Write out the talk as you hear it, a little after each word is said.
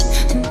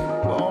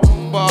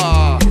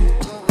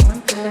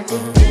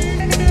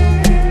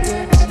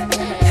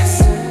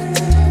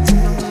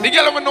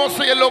know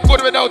say you look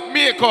good without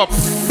makeup.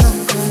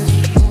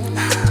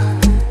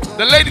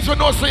 The ladies will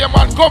know say your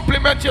man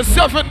compliment you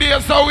 7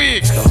 days a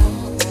week.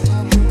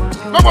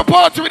 Remember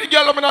party with the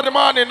girl in the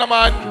morning,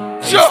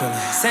 man. Sure.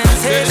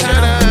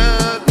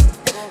 Sensational.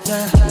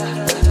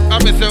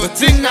 I'm a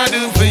thing I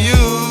do for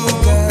you.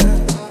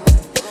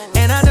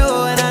 And I know.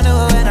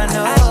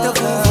 I still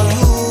fall for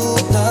you.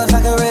 Love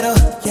like a riddle,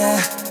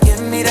 yeah.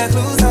 Give me the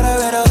clues to the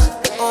riddle.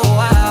 Oh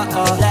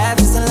wow, laugh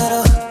just a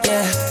little,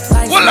 yeah.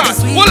 Hold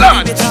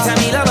on. Bitch, you tell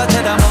me love her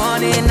to the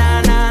morning,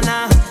 nah.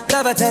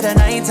 Love her to the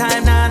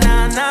nighttime, nah.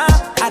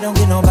 I don't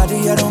get nobody,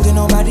 yeah.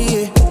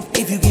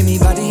 If you give me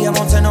body, I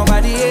won't tell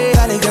nobody, yeah.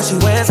 Valley girl, she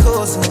West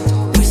Coast.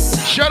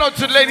 Shout out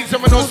to the ladies who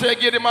know say you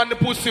give the man the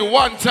pussy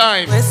one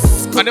time.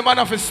 And the man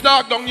have to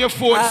start down your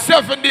phone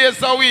 7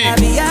 days a week.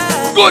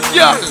 Good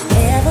girl.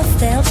 Never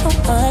felt so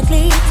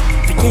ugly,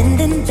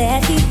 pretending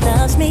that he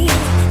loves me.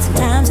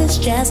 Sometimes it's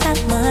just not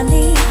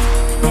money.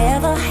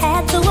 Never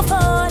had to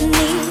afford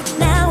me.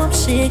 Now I'm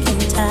sick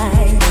and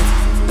tired.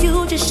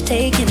 You just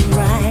take it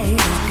right.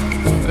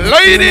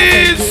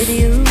 Ladies.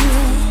 You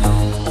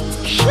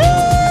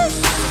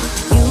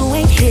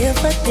ain't here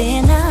for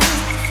dinner.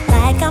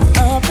 Like I'm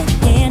up for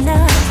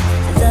dinner.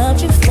 I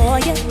loved you for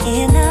your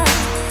inner.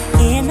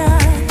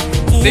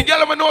 The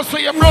girl will know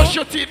say you brush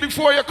your teeth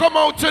before you come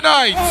out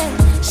tonight.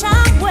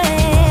 Shop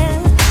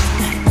well,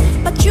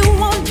 but you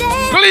won't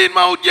dare. Clean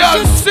mouth,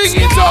 girl, sing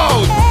it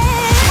out.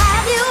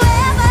 Have you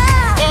ever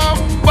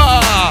Bumba.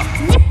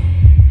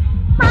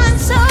 run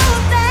so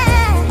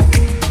bad,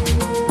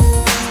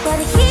 but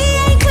he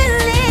ain't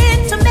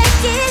willing to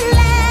make it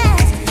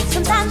last.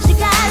 Sometimes you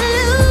gotta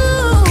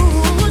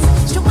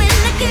lose to win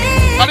the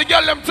game. And the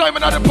girl them time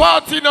at the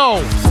party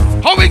now.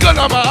 How we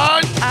gonna,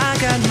 man? I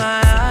got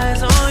my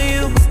eyes on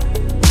you.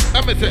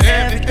 Let me say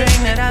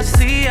Everything that I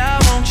see, I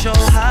won't show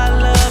high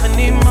love and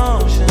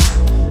emotion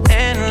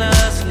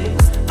endlessly.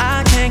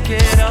 I can't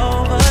get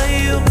over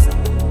you.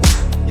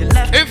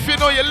 If you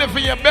know you're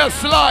living your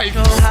best life,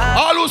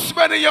 all who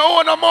spending your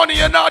own money,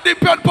 you're not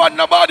depend on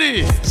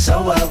nobody.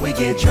 So what, we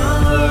get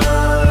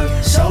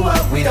drunk. So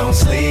what, we don't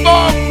sleep.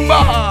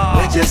 Bumba.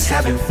 We're just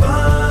having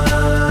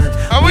fun.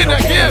 And we don't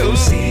care who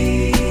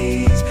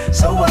sees.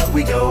 So what,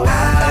 we go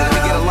out.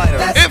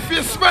 If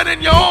you're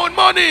spending your own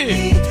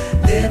money,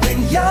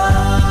 living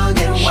young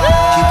and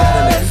wild. You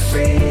gotta let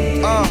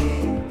free.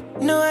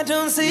 No, I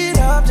don't see it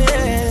often.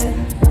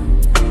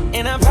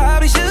 And I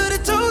probably should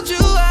have told you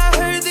I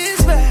heard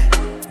this back.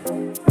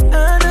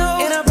 I know.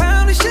 And I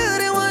probably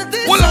shouldn't want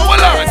this. Hold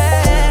on.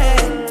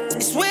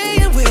 It's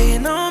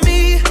weighing on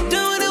me.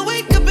 Don't wanna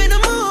wake up in the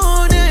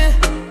morning.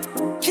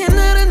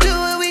 Cannot undo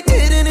what we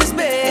did in this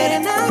bed.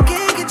 And I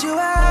can't get you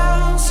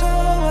out, so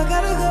I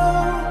gotta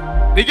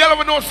go. the girl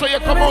will know so you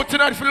come out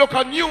tonight if you look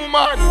a new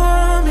man.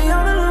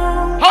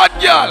 Hot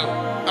girl.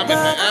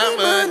 I'm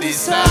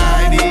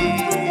undecided.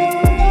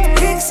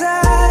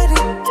 Excited.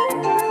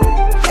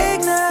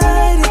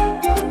 Ignited.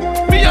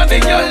 Me and the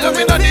girl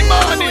loving on the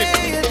morning.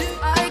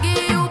 I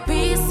give you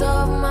peace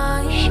of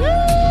mind.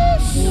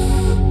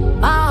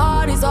 My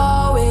heart is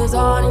always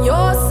on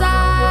your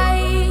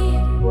side.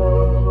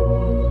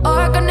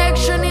 Our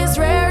connection is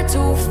rare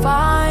to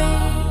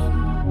find.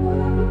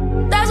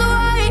 That's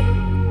why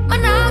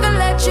I'm not gonna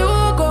let you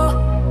go.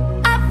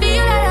 I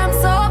feel like I'm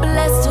so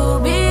blessed to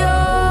be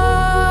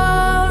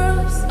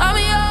yours. I'm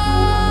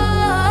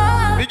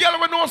yours. The girl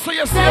will know so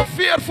you're so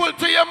faithful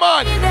to your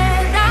man.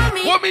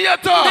 What me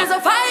at all? There's a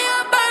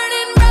fire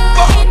burning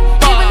bright,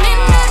 even in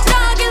the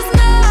darkest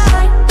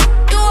night.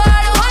 You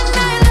are the one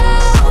I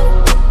love.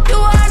 You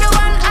are the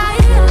one I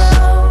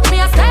love. Me,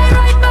 I stay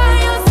right by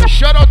your side.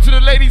 Shout out to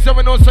the ladies that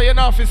we know so you're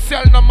not for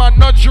sell no man,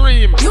 no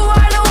dream. You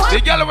are the one.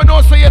 The girl we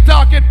know so you're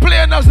talking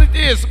plain as it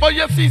is, but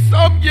you see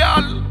some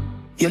girl.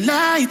 You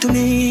lie to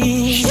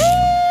me.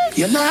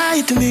 You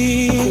lie to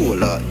me. Oh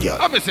Lord, yeah.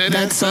 I'm say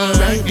That's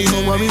alright, you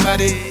don't worry about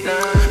it.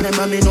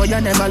 Remember me know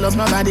you never love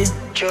nobody.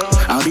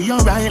 I'll be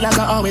alright like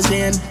I always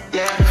been.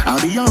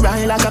 I'll be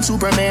alright like I'm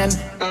Superman.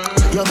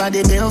 Your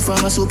body built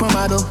from a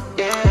supermodel.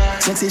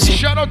 Sexy shit.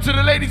 Shout out to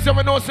the ladies that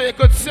we know say you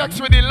could sex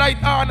with the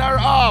light on or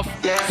off.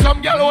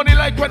 Some girl only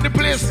like when the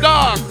place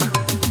dark.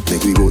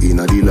 Make we go in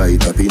a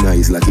delight, happy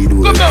nice like it do.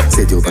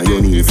 Set you on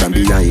your knees from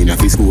behind a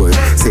fist score.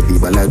 Set the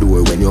ball a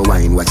door when you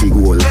wine, watch it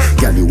goal.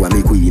 Girl, you are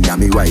me queen, and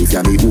me wife,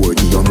 and me whore.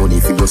 Give your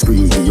money for your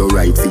spree, give your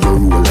right for your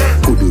rule.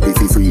 Could you be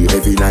free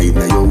every night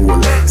now your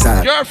whole.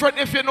 Girlfriend,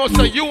 if you know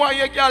so you and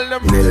your girl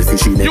them,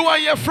 you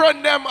and your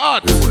friend them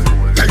hot.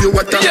 Tell you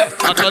what,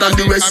 hotter than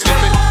the rest.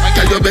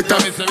 Tell you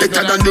better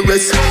than the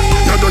rest.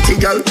 No dirty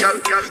girl,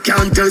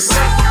 can't just.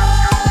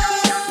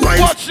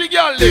 Watch the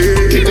girl.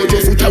 Kick out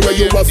your foot away,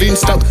 you have in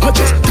stock. I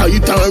just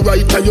tight and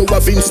right, tell you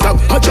have in stock.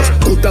 I just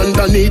put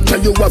underneath,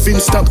 tell you have in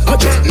stock. I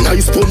just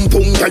nice pum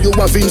pum, tell you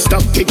have in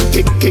stock.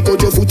 Kick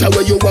out your foot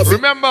away, you have.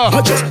 Remember,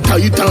 I just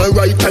tight and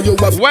right, tell you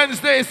have.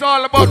 Wednesday is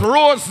all about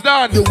roast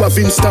done. You have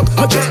in stock.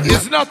 I just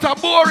it's not a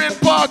boring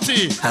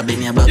party. I've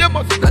been here, but You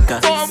must like a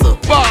so.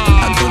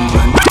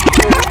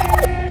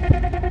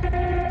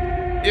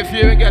 If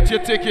you get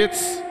your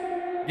tickets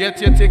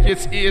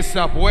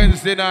ASAP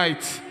Wednesday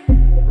night.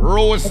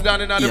 Rose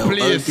down in the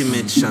place.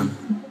 Ultimate.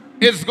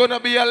 It's gonna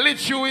be a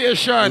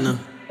lituation. No.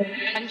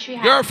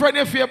 Girlfriend,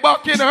 if you're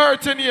back in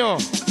hurting you.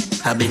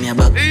 I've been your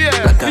back. Yeah.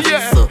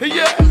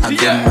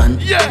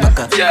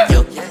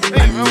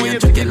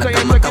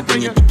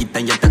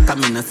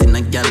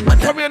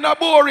 Come here, not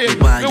boring. Me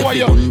want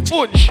you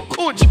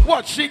unch.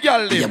 Watch the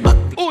girl live.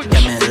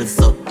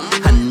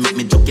 Unch. And make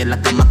me joke you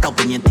like a maca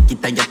when you take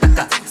it and you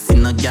taka. See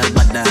no girl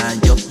but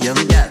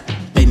young girl.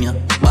 Bend your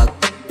back,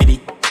 pity,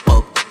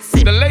 pop.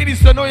 The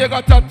ladies don't know you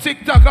got a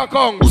TikTok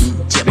account.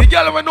 The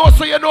girl will know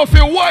so you know if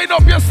you wind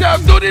up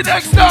yourself, do the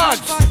next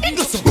dance.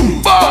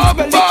 Bam,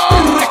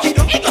 bam.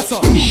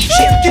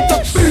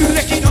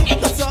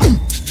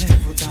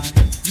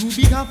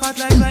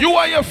 You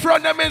and your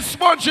friend them in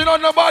sponging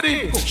on the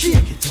body.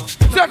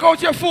 Take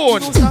out your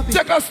phone.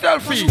 Take a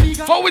selfie.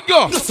 How it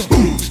go?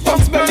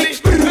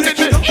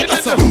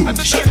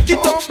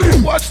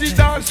 Watch the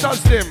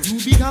dancers them.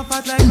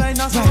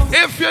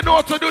 If you know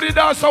how to do the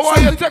dance, I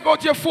want you to take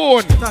out your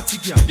phone.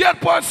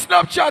 Get on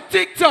Snapchat,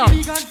 TikTok.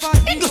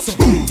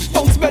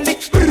 Bounce belly,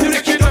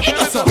 break it down,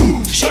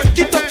 shake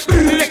it up,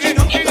 break it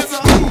down,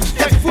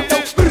 head foot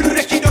up,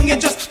 break it down, you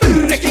just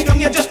break it down,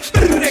 you just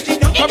break it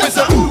down,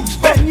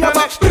 bend your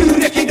back,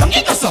 break it down,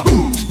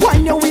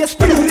 wind your waist,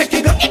 break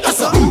it down,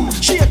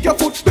 shake your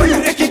foot,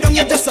 break it down,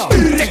 you just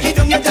break it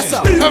down, you just.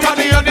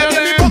 Everybody on the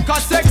book a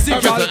sexy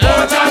girl,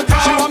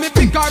 she want me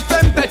pick her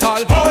femme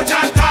petal.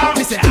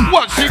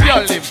 Watch the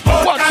girl live,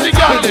 watch the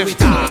girl live.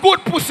 Good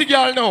pussy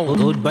girl now.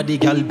 Good body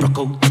girl, broke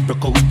out.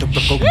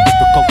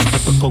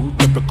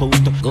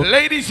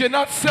 Ladies, you're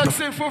not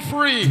sexing for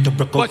free,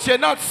 but you're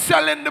not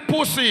selling the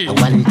pussy.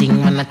 One thing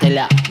when I tell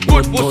ya,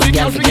 good pussy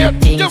girl forget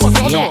things.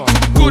 Yeah.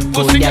 Good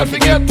pussy girl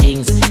forget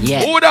things.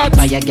 Yeah. Who that?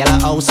 Buy a girl a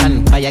house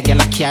and buy a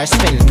girl a car,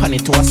 spend money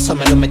to a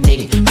summer do me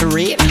thing. For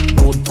real,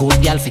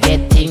 good girl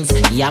forget things.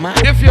 Yeah man.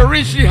 If you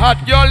reach the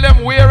hot girl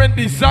them wearing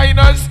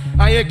designers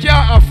and you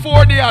can't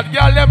afford the hot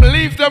girl them,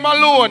 leave them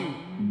alone.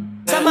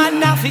 Some man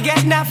not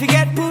forget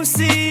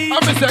pussy.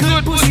 I'm a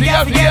good pussy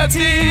girl forget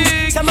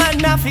things. Some man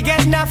not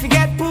forget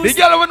pussy. The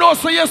girl will know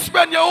so you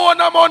spend your own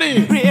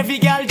money. Every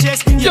girl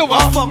just you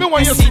want fuck. Me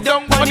want you sit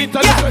down on it.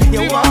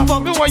 You want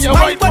fuck. Me want you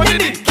right on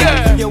it.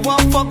 Yeah. You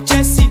want fuck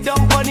just sit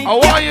down on it. I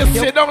want you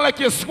sit down like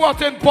you're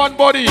squatting pon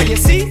body. You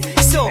see?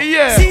 So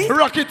yeah.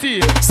 Rock it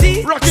in.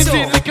 See? Rock it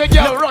in. Like a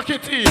girl. Rock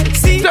it in.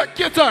 See? Take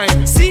your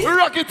time. See?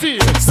 Rock it in.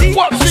 See?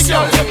 Watch the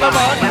girl.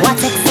 What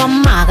take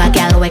some maga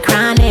girl we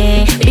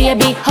cranny?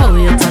 Baby, how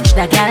you touch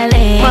the girl?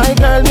 My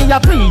girl, me a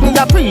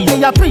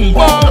pre.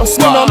 Plus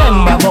me no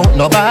remember about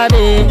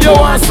nobody. You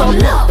want some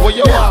love? What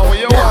you want?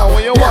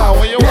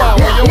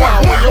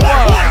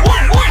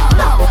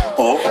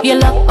 You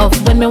look up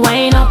when me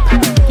wind up.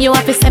 You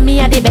have to send me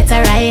a the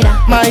better rider.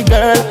 My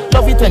girl,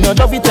 love it when you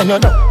do.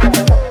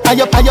 I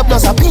up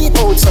plus a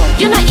people so.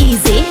 You're not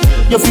easy.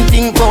 You feel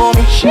think for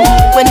me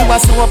when you are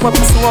so up.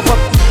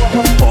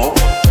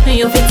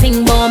 You feel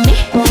think about me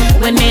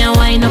when me a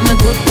wind up my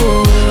good.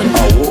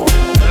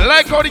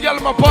 Like how the girl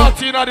ma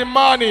party in the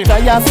morning.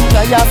 Like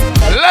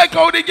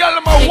how the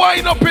girl ma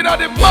wind up in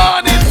the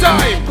morning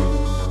time.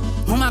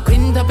 Mama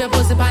quint up your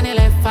pussy on the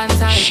left hand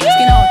side.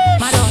 Skin out,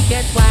 ma don't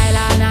get wild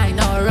all night.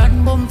 Now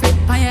run, boom, flip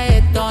on your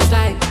head, don't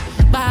slide.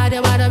 Bad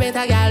you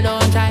better girl,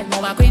 don't try.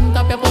 Mama quint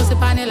up your pussy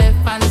on the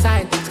left hand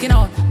side. Skin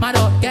out, ma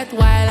don't get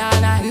wild all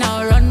night.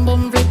 Now run,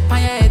 boom, flip on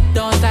your head,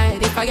 don't slide.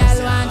 If a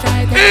girl want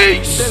try,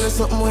 tell you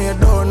something when you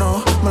don't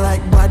know. Me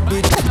like bad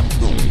bitch.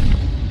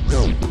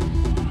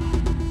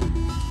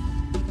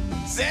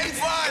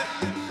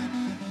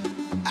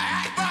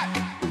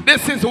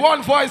 This is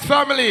One Voice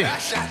Family.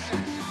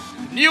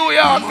 New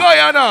York,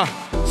 Guyana,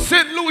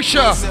 St.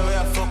 Lucia,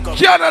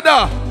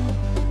 Canada.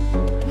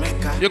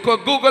 You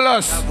could Google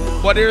us,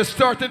 but there are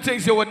certain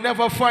things you would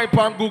never find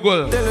on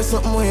Google. Tell you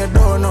something when you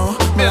don't know.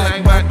 Me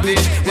like bad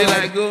bitch, me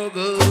like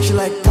Google. She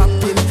like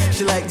tapping,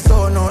 she like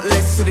zone out.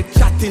 Let's do the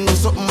chatting, do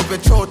something with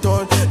your throat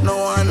all. No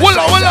one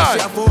she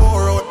have a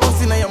whore out.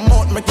 Pussy in your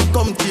mouth, make it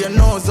come to your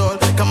nose all.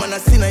 Come on, I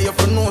see now you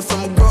for know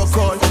some girl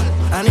call.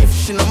 And if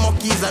she no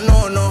monkeys, I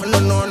no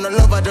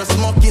love her just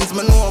mockings,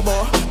 me know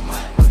about.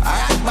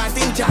 Alright, but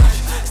in charge,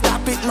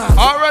 stop it, man.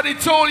 Already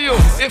told you,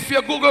 if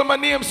you Google my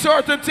name,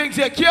 certain things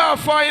you can't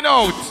find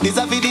out. This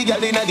a video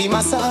girl in the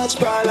massage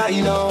parlor,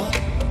 you know.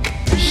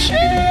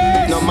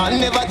 Shit. No man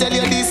never tell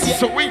you this yet.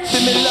 Sweet.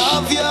 Me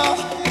love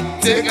you.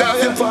 Take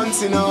off your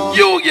pants, you know.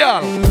 You,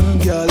 girl.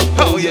 Girl,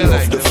 oh, you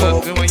like the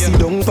fuck. Sit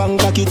down, pan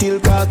cocky till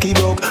cocky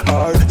dog.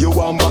 Or you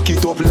want back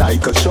it up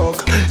like a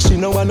shock. She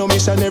know I no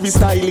missionary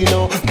style, you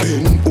know.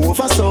 Bend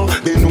over so.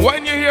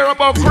 When you hear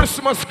about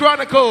Christmas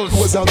Chronicles,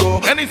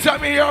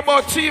 anytime you hear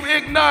about Team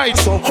Ignite,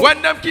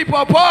 when them keep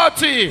a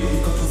party.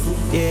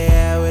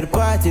 Yeah, where the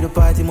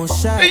party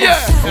must shine. Yeah.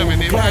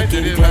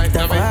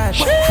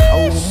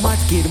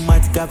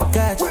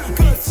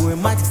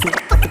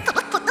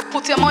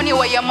 Put your money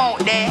where your mouth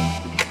there.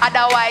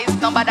 Otherwise,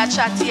 nobody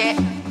chat yet.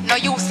 No,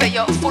 you say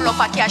you're full of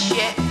a cash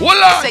yet.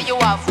 Voila. Say you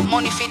have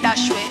money for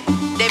dash way.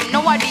 Them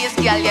nowadays,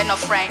 girl, you're no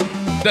friend.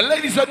 The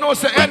ladies that know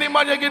say any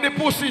man you give the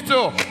pussy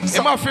to,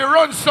 him have to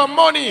run some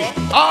money,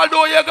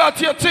 although you got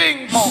your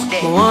things.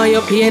 More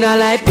you pay a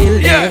light bill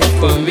there,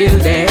 phone bill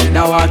there, the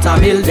water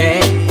bill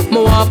there.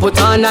 More put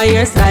on a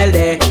hairstyle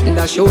there,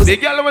 the shoes. The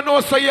girl will know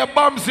say your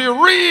bombs are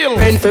real.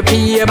 Rent for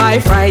pay by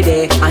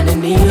Friday, and the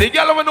knee. The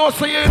girl will know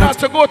say you not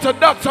to go to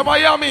Dr.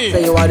 Miami.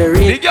 Say you are the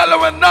real. The girl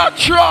will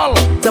natural.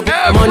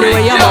 Money where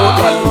you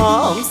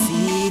want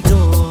see do.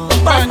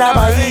 Banda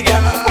baiga,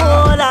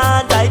 hold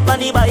on tight on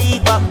the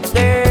bike back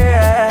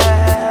there.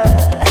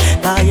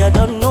 Now you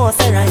don't know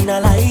say I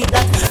not like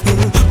that.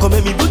 Come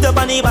let me put up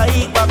on the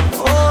bike back.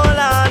 Hold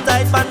on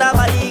tight on the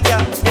bike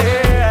there.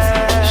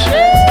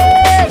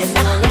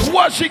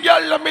 What she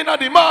girl let me in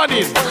the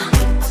morning?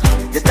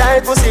 You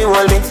tight pussy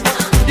hold me.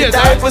 You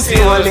tight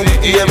pussy hold me.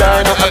 You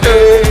burn up.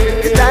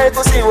 You tight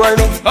pussy hold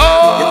me.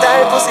 You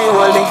tight pussy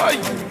hold me.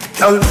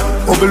 Girl,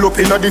 bubble up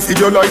inna the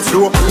video light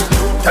flow.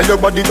 Tell your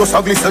body just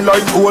a glisten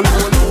like gold.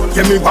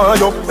 Give me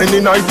one up when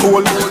the night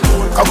cold.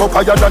 Come up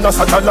higher than a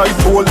satellite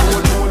pole.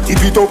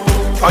 Tip it up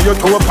on your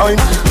toe pine.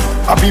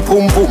 Happy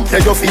boom boom, yeah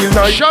you feel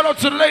nice. Shout out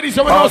to the ladies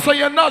who know say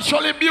you're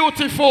naturally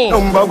beautiful.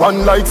 Number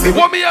one like me.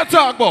 What me a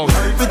talk about?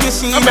 Pretty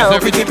she now,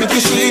 pretty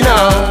she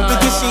now.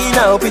 Pretty she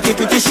now,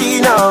 pretty she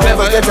now.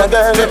 Never get a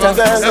girl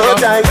so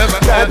tight.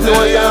 God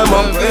know your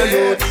mom.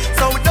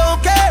 So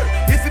don't care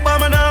if you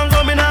bomb and I'm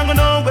coming, I'm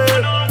gonna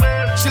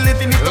nowhere. She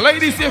living it.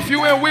 Ladies, if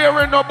you ain't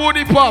wearing no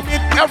booty pop,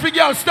 every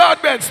girl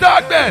start bend,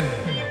 start bend.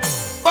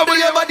 Bubble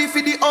your body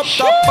for the up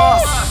top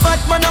boss. Bad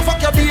man a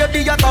fuck your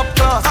baby a top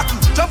class.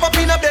 Jump up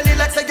in a belly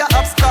like say you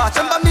upstart.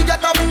 Remember me a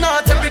top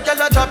notch, every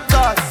girl a drop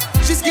class.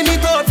 She skinny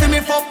tall for me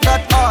fuck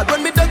that hard.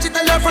 When me touch it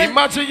tell her friend.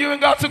 Imagine you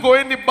ain't got to go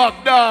in the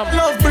back down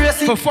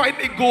to find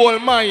the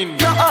gold mine.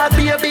 Your heart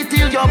baby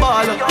till your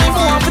ball. If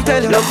you want to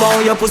tell you, love how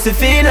your pussy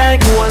feel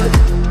like gold.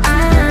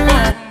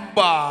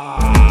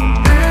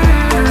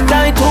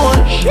 Tight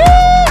hole,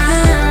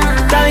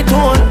 tight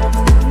hole.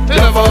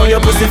 Love how your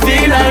pussy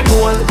feel like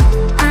gold.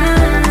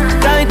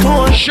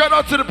 Shout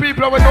out to the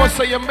people who know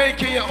say you're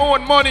making your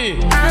own money.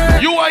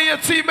 You and your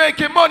team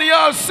making money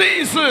all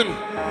season.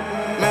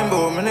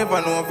 Remember, I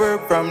never know a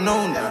verb from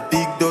noun.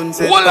 Big done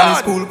set from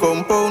school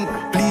compound.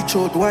 Bleach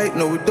out white,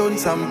 now we done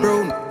some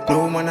brown.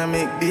 No man I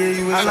make beer,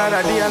 you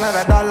another day,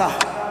 another dollar.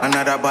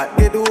 Another bat,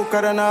 get the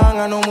hooker and a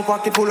hanger. No more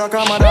pocket full of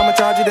camera, I'ma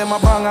charge them a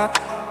banger.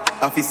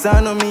 Officer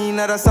no me,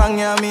 another song,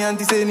 yeah, me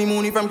auntie say any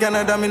money from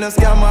Canada, me no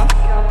scammer.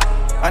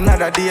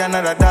 Another day,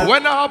 another dollar.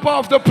 When I hop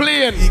off the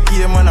plane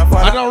and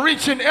I'm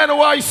reaching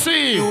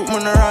NYC,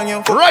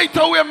 right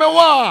away me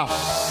walk.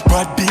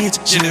 Bad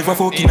bitch, she never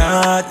fucking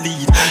hard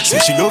lead. Say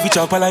she love each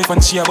other life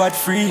and she a bad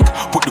freak.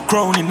 Put the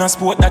crown in a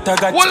sport that I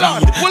got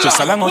speed. Just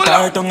along out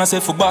her tongue and say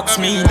for box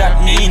me,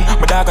 that mean.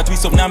 My dog a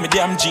twist up now my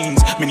damn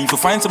jeans. Me need to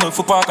find someone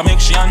for park and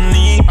make she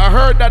unlean. I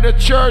heard that the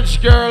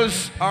church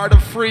girls are the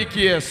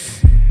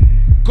freakiest.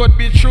 Could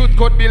be truth,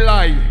 could be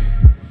lie.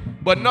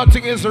 But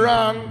nothing is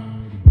wrong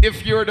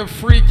if you're the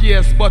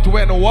freakiest, but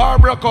when war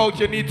broke out,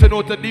 you need to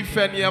know to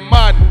defend your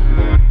man.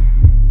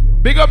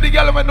 Big up the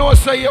girl who know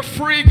say you're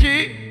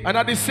freaky, and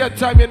at the same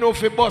time you know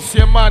if you bust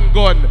your man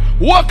gun.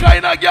 What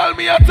kind of girl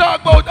me a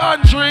talk about,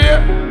 Andre?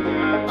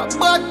 A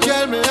bad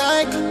girl me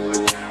like.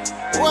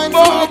 One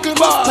little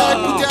mustard,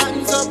 put your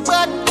hands up.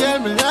 Bad girl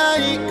me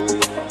like.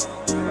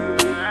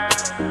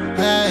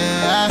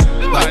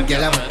 Bad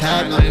girl I'm a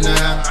type, nothing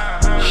around.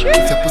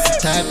 If your pussy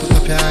tight, put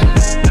up your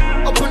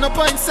hand. Open up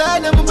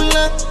inside, I'm a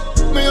belong.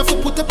 Me have to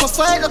put up a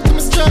fight up to me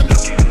strong.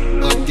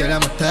 But girl,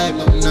 I'm a type,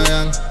 nothing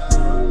wrong.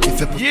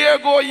 Year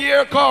go,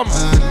 year come.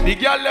 The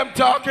girl them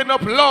talking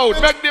up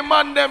loud. Make the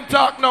man them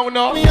talk now,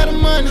 no. Me and the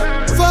man,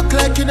 fuck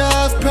like you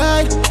have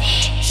pride.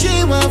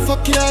 She want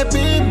fuck you like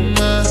me,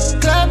 man.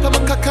 Climb on my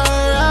cock.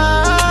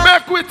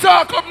 Make we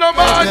talk up now,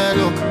 man. Hey,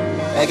 look.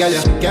 Hey girl,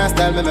 you can't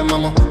style me,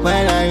 mama.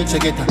 Why not you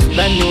check it?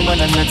 Brand new man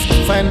and nuts.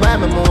 Find why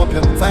me move up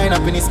you. Find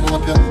happiness move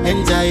up you.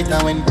 Enjoy it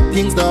and when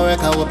things don't work,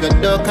 I hope you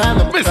don't call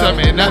me. Mr.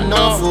 Me, I'm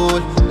no fool.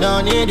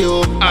 Don't need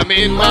you. I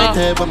mean, my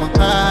type of my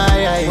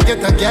eye.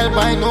 Get a girl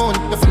by noon.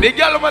 The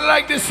girl would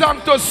like this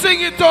song to sing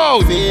it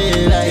out.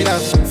 Feel like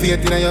that.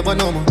 Faith in your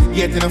banana.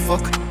 Yet in a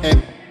fuck.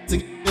 Hey.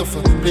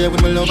 Play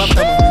with my love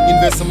after me.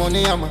 Invest some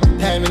money on me.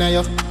 Time in a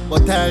yo.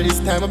 But all this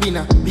time I be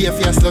now. Be a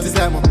fear slut is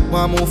like me.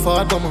 Want move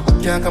forward but me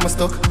can't come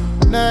stuck.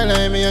 Nah,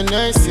 lie me a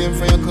nice same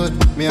for your cut.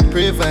 Me a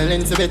pray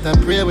violence, I better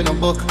pray with no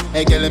book.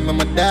 Hey girl, I'm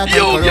my dad.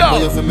 You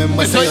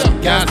remember say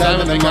you can't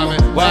style me, mama.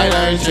 Why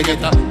aren't you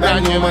get up?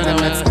 Brand new man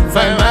and nuts.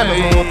 Find my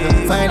mama up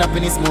you. Find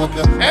happiness more up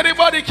you.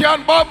 Anybody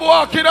can bob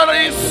walking on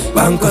this.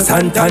 Banco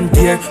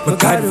Santander, my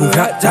card for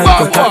that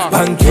Janko touch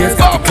bankiers.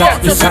 Got the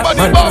clock, the shot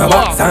man, my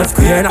box and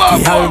square. Not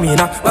the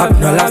Almina, back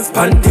no last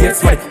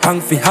panties. My hang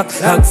fi hack,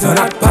 lags on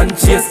that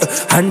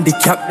punches.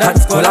 Handicap,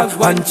 that's call up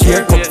one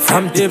chair. Come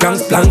from the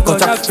Bronx, Blanco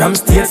touch from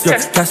stairs.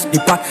 Cash the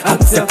pot,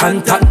 accept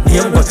and tap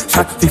name. But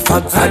shot the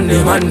fags and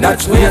the man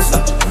that's waste.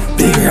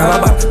 Big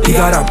rubber,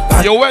 bigger than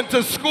pat. You went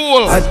to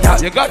school,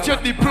 you got your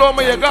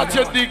diploma, you got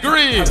your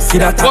degree.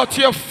 But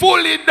you're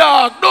fully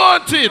dark,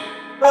 don't it?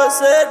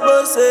 Boss it.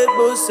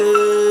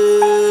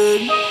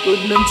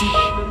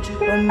 Good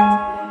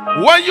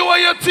When you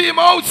and your team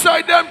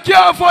outside them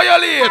can't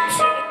violate.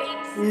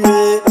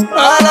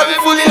 All of me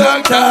fully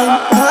long time.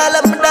 All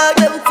of my dog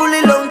them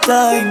fully long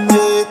time.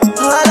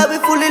 All of me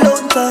fully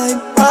long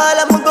time. All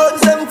of my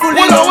guns them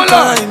fully long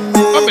time.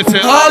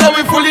 All of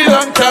me fully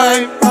long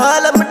time.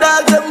 All of my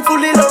dogs them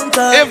fully long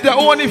time. If they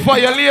only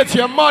violate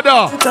your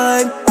mother,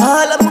 time.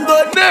 All of my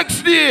guns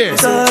next day.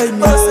 Time.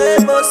 Boss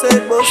it.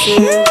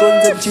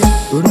 Guns and chip.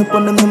 Run up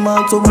on them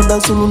mouth so my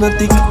dogs so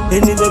lunatic.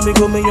 Anywhere me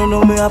go me you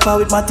know me a power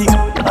with my team.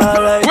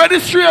 Alright. Where the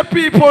straight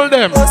people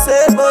them? Boss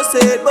it.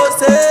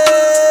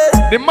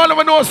 The man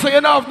will know say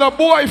you don't have no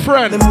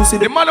boyfriend.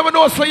 The man will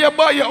know say you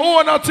buy your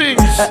own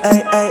things.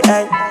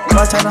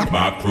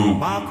 My crew,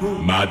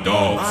 my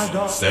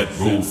dogs, set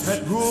rules,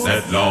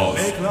 set laws.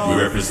 We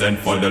represent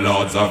for the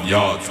lords of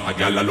yards. A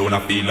gal alone I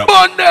feel up.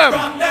 Burn them!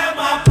 From them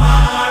a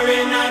bar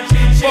in a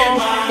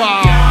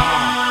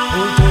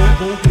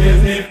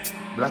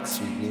Black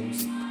Street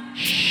Music.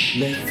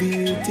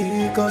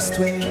 Leviticus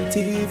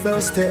 20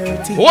 verse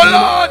 30. Hold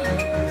on!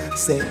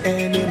 Say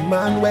any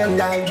man will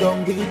lie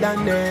down with the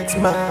next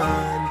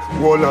man.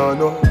 Hold on,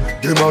 no.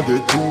 Them a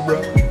get too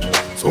bro.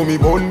 So me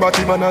born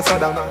batty man a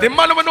sadana. The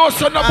man will know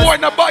son of boy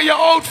not buy your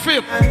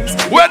outfit.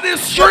 Where the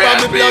straight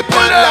people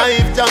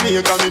life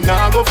Jamaica me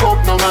nah go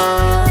fuck no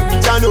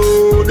man. Ya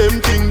know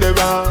them thing they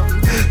wrong.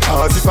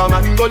 Cause if a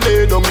man go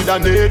lay down with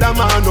another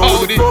man,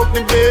 oh the fuck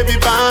the baby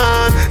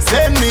band.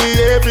 Send me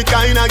every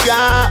kind of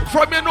gas.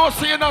 From you know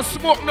say you not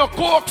smoke no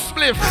coke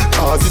spliff.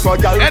 Cause if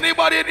a gal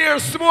anybody in here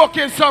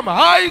smoking some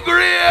high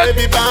grade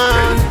baby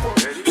band.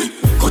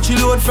 Coachy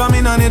load from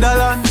in a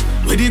Netherland.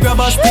 Where the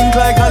grabbers stink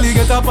like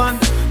alligator pan.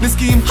 The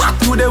scheme hot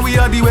today we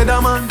are the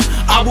weatherman.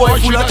 A boy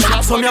full of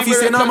traps on your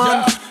face in a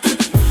man.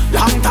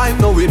 Long time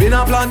now we been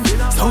a plan.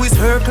 So it's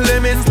her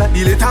Clemens like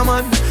the little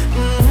man.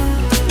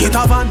 Get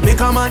a van,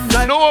 make a man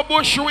drive. No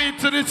bush weed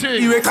to the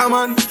thing. You a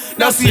man.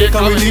 That's the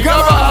echo with the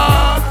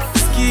gabba.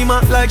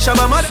 Schema like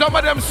Shabba Mad. Some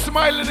of them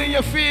smiling in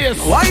your face.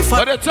 Why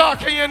but they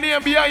talking your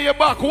name behind your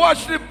back.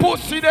 Watch the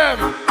pussy them.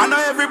 I know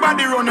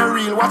everybody run a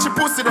reel. Watch your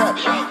pussy them.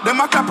 Them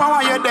a clap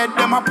while you're dead.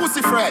 Them a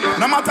pussy friend.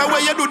 No matter where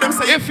you do them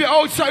say. If you're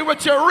outside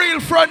with your real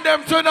friend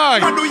them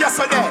tonight. What do you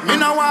say there? Me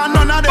no want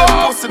none of them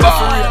pussy them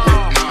for real.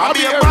 I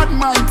be a bad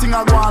mind thing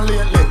I go on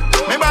lately.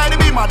 Me by the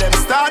beam of them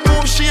start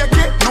move shake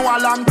it. No a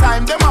long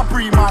time them a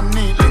pre-man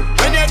neatly.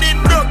 When you did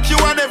broke you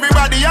and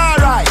everybody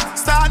alright.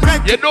 Start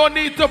make you don't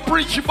need to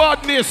preach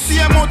badness.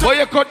 But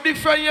you could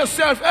defend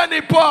yourself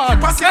any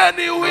part,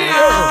 anywhere.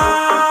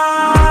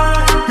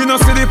 You know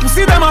see the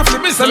pussy them a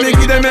flip. So me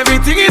give them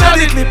everything in a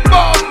the clip.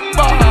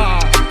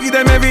 Give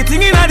them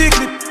everything in a the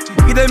clip.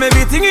 Give them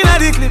everything in a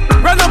the clip.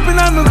 Run up in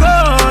on the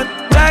gun.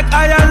 Like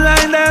iron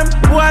line them.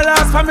 Who I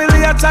lost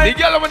family a time. The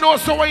girl will know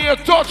so when you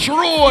touch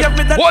road.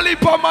 Holy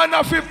pa man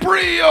a fi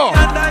pray you.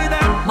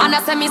 Man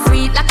a say me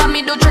sweet like a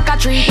me do trick or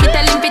treat. Me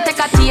tell him fi take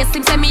a taste.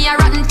 Him say me a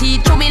rotten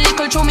teeth. Chew me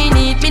little, chew me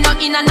neat. Me not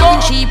in a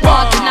non cheap.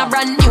 Walk in a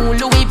brand new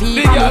Louis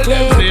V. Thing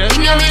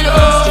ya me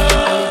love.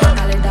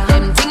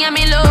 Them thing ya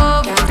me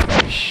love.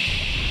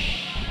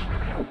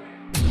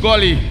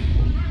 Gully.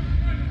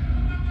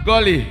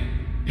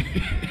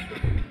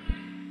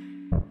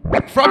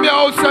 From your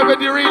outside with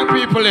the real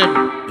people in.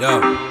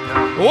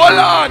 Hold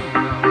on.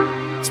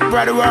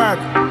 Spread the word.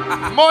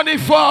 Money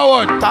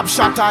forward. Top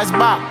Shotter is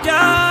back.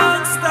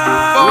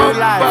 Gangsta.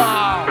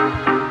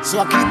 Life. So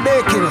I keep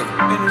making it.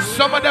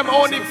 Some of them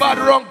only bad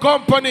wrong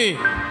company.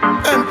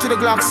 Empty the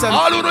Glock 7.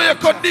 All who know you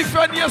can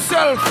defend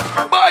yourself.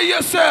 By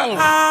yourself.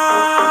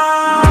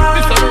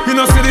 You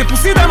know see the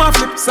pussy them a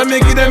flip. So me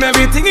give them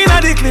everything in a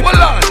the clip.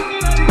 Hold on.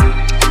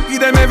 Give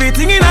them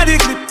everything in a the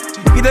clip.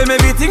 Give them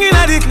everything in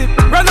a the clip.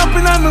 Run up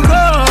in on the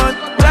gun.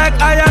 Like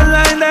iron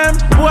line them.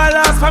 Who I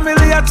lost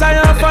family I try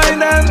and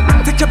find them.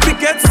 Take a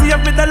picket, see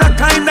if me the lock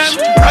kind them.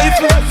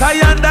 Rifle,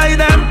 tie and die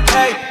them.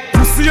 Hey,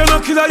 pussy you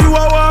no killer, you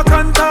a walk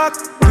and talk.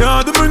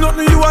 Yeah, do me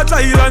nothing, you a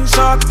Thailand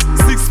shark.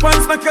 6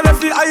 points make you left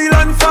the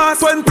island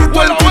fast. 20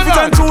 feet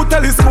and 2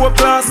 telescope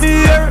glass. Me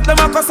here, them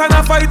a cuss and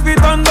a fight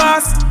with on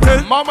gas.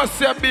 Mama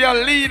said be a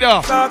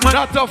leader,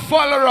 not a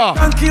follower.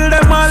 And kill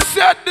them all.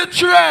 Set the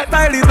trend.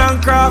 Styling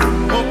and craft.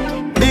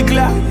 Big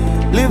life,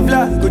 live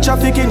life, go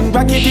trafficking,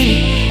 back it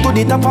in. To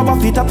the top of a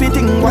feet, up it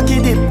in, whack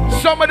it in.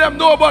 Some of them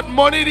know about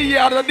money the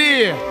other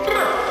day.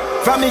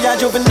 From me a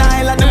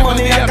juvenile and the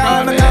money I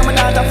got. Me now me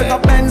not a pick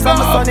up Benz and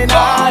my son in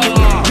Harley.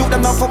 You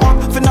them not for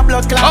work, for no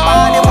blood clot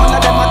body. One of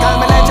them I call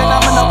me legend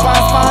and me no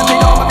pass party.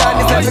 Oh my God,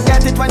 if you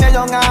forget it when you're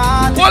young and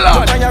hard. Hold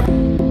on.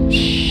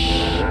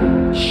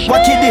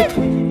 What you dip?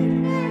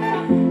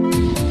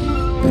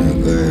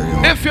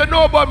 If you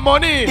know about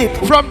money,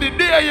 from the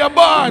day you're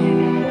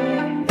born.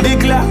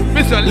 Big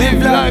life,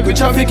 live life with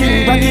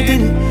trafficking, back it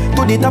in.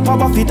 To the top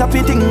of a feet, up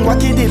it in,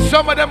 what it is.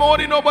 Some of them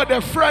only know about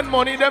their friend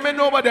money, they may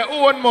know about their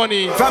own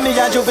money. From me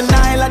a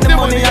juvenile and the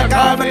money I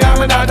got. Me now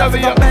me not a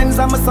pick up Benz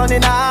and my son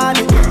in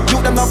Harley. You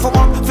out them not for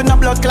work. Finna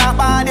blood clot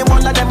body.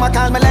 One of them I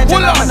call me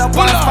legend. I'm in a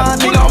boss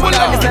party.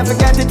 Never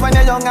forget it when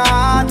you're young and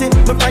hearty.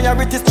 My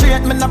priority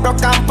straight, me not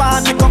broke and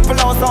party. Couple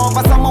hours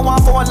over, someone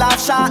want for a laugh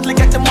shortly.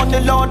 Get the money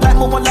load like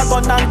me want a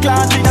gun and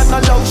clan. She has no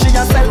love, she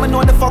a sell me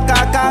know the fuck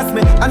I cost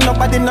me. And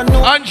nobody no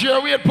know. Andrea,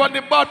 wait for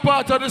the bad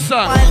part of the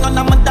song. While none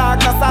of my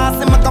darkness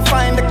saucy, me can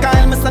find the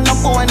Kyle. Me send no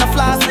boy no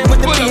flossy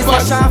with the piece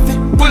of shafi.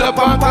 Pull up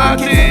and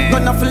party.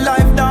 Gonna for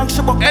life dog,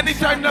 she buck.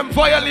 Anytime them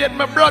violate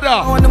my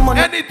brother,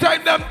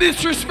 anytime them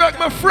disrespect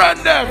my friend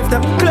them.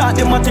 Them clock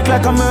them a tick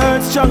like a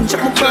merch strong.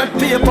 Check my bird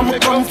paper, me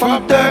come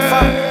from dirt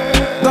farm.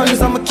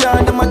 Guns on my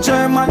car, them a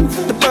German.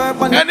 The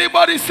bourbon.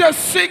 Anybody says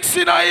 6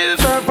 in a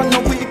hills?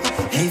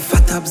 Hey,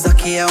 fat up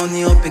Zaki, I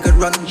only hope you could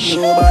run.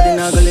 Nobody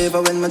not gonna live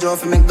when my draw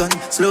for my gun.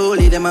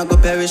 Slowly, them a go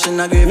perish in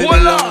a grave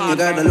belong. You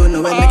got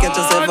alone when me catch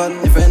a 7.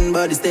 Your friend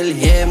body still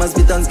here, must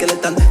be done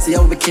skeleton. See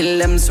how we kill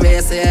them,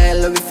 swear, say I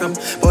love we from.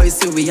 Boys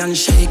see we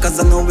unshake, cause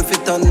I know we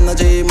fit on. A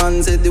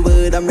J-man said the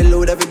word and me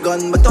load every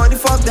gun. But all the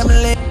fuck them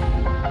late.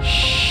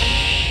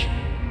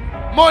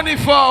 Money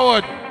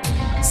forward.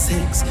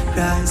 6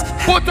 rise.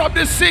 Put up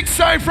the 6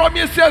 sign from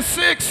you, say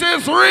 6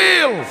 is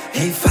real.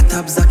 Hey, fat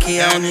up Zaki,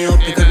 I only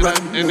hope you could run.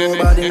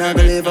 Nobody not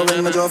believe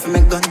when my draw for my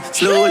gun.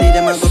 Slowly,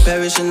 them a go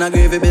perish in a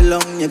grave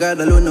belong. You got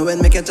alone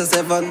when me catch a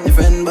 7. Your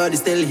friend body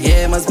still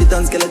here, must be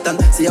done skeleton.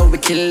 See how we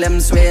kill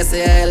them, swear,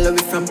 say I love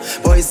we from.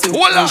 Boys see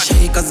we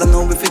shake, cause I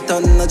know we fit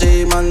on. A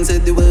J-man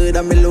said the word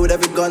and me load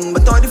every gun.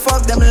 But all the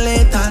fuck them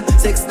later.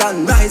 6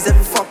 done, rise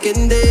every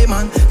fucking day,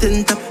 man.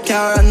 10 top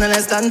car and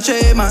less than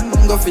 3, man.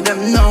 Go for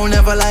them now,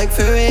 never like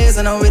for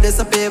and now with this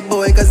a pay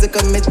boy, cause they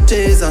commit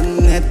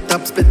treason. Head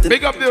top split.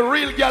 Big up the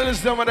real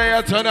girls them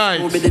there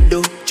tonight. Who be the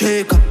do?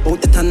 Check up, out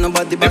the tan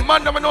nobody back. The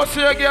man them know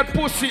say you get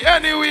pussy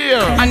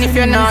anywhere. And if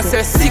you not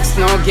say 6,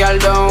 no girl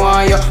don't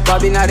want you.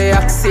 Bobby not the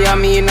Axie, I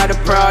mean not the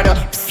Prada.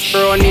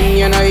 Running,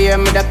 you know, hear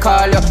me the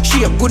call you.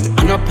 She a good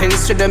and no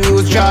pens to the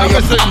muse jar you.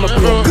 I'm a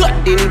pro,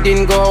 good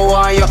din go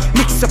on you.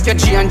 Mix up your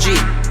G and G.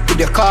 With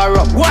your car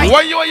up. Why?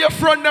 When you and your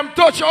friend them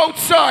touch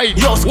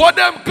outside, what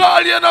them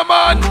call you, no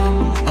man?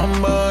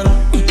 I'm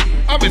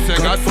a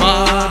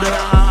Godfather.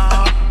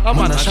 I'm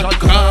on a shot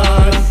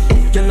card.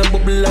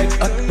 Like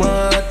hot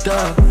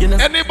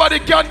water. Anybody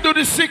can do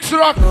the 6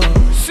 rock?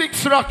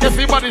 6 rock,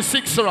 everybody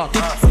 6 rock.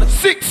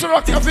 6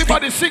 rock,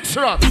 everybody 6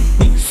 rock.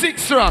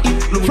 6 rock.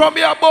 From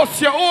your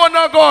boss, your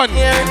owner gun.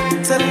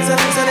 So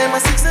them a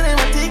 6 and them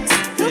a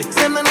ticks.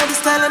 Them know the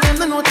style and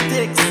them know the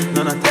ticks.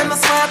 Them a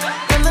smart,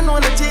 them know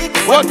the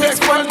ticks. What takes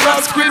one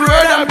glass,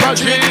 Squidward and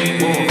Patrick?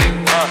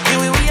 Here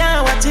we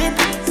are watching.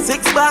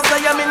 6 bars,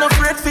 I am in a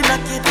afraid for knock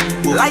it.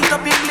 Light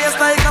up in place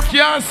like a.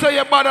 Can't say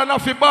you bad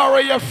enough to borrow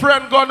your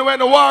friend gun when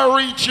the war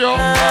reach you.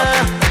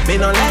 Me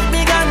no let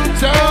me gun.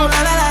 So,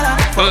 la la la la.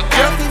 But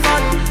yeah.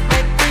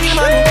 Make real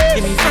money.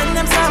 Give me friend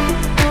them some.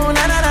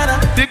 La la la la.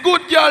 The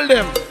good girl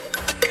them.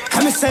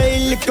 I'm say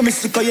lick me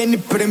sick of any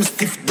prim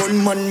stiff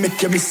gun man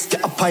make you miss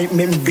the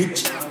appointment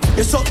bitch.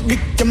 You suck dick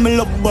to me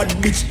love bad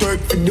bitch twerk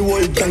for the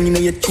whole gang in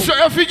your tube. So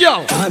every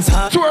girl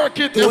twerk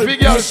it, every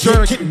girl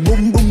twerk it.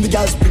 Boom boom the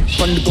girl split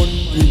on the gun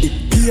and the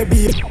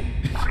baby.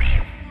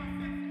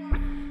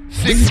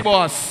 6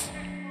 boss.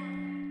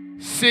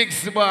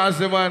 6 boss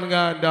the man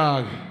gone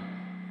dog.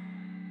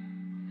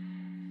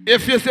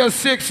 If you say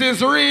 6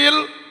 is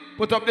real,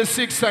 put up the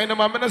 6 sign.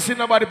 Man, I don't see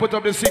nobody put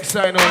up the 6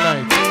 sign all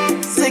night.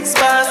 6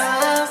 bars.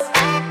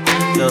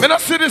 I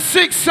don't see the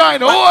 6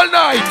 sign all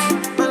night.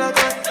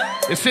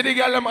 You see the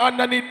girl them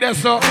underneath there,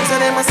 so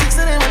them a 6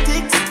 and them a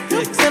ticks.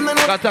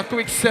 got a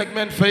quick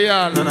segment for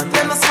y'all. Them a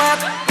smart,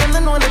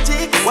 them know the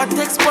ticks. What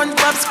takes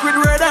SpongeBob,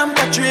 Squidward and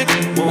Patrick?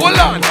 Hold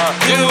on.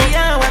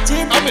 Yeah, watch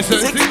it. I'm a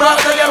 6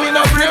 bars, I am in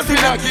a afraid for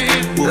knock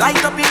it.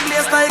 Light up in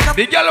place like a.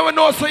 The girl will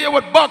know so you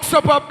would box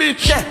up a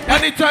bitch.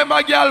 Anytime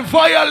a girl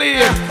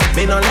violate.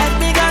 Me no let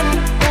me gun.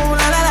 Oh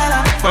la la la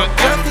la.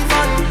 Healthy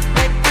fun,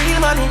 make real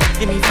money.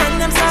 Give me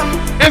friend them some.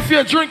 If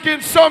you're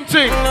drinking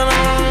something,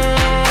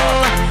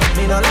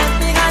 me no let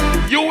me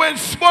gun. You ain't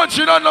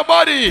sponging on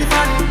nobody.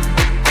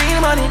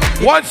 Real money.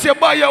 Once you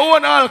buy your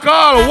own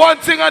alcohol, one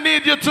thing I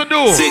need you to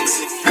do.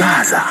 6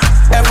 Gaza.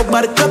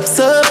 Everybody cups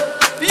up.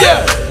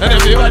 Yeah, and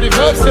everybody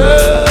cups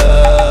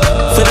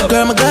up. For the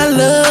girl my girl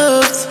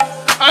loves.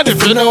 And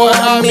if you know what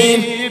I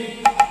mean.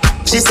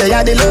 She say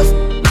I the love.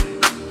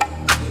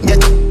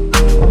 Get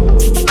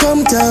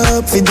pumped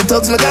up with the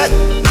thugs my God.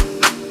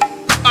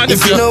 And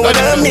if you know what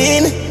I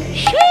mean.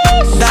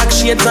 Dark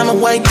shades on my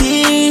white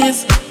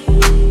tees.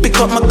 Pick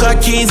up my car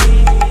keys.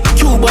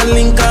 Cuban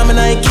link on my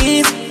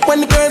Nikes.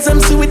 When the girls I'm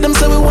see with them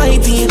so we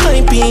whitey,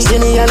 hypey. See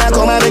me and I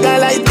come and make a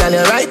light, can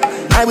you right?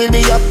 I will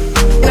be up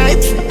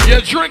night.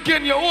 You're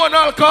drinking your own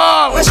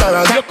alcohol.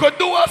 You could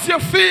do as you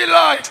feel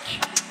like.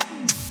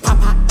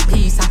 Papa,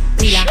 pizza,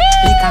 pilla,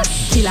 liquor,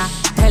 killer,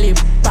 tell you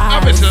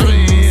bars,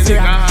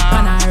 syrup,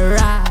 pana,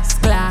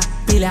 rascal,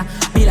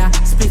 pilla,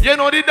 split. You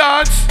know the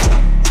dance?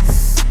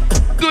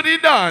 Do the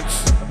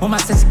dance. Mama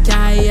says she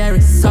can't hear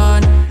his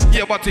son.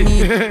 Yeah, but it.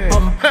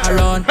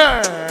 Around.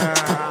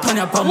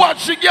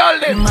 Watch the girl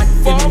then.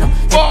 Fuck Lord.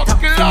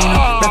 Rock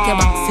your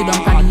back, sit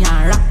down, can you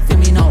rock for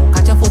me now?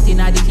 Catch your foot in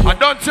the heel. And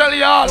tell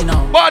y'all,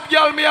 bad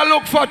girl me I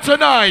look for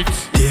tonight.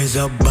 There's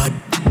a bad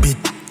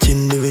bitch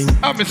in the ring.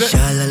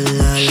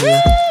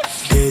 Sha-la-la-la.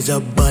 There's a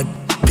bad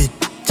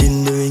bitch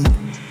in the ring.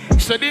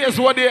 So there's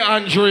what they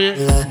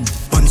Andre.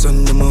 On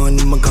Sunday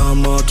morning, my car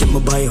market, my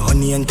buy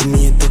honey and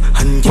tomato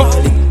and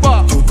garlic.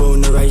 2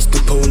 pound of rice, 2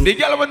 pound. The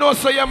girl will know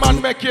say your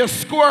man make you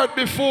squirt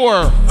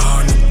before.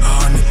 Honey.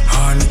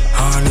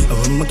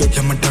 I'ma get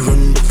your mother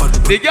run the fuck.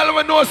 The girl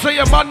will know say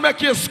your man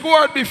make you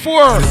squirt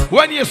before.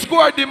 When you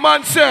squirt, the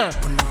man say.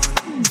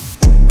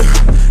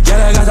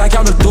 Girl, I got a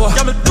camel toe.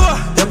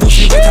 Your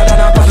pussy better than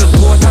a paddle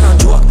boat and a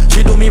joke.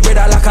 She do me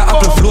better like a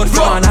apple float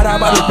from another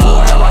bottle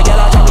pour. Girl, I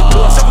drop it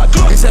close.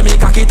 He say me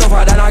cocky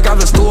tougher than a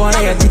gravel stone.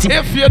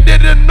 If you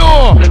didn't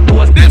know,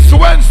 this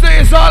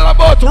Wednesday is all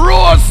about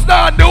Rose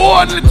Down, the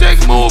only thing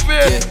moving.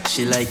 Yeah,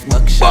 she like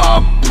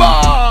buckshot.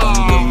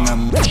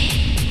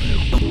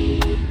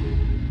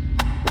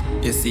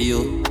 You see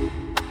you.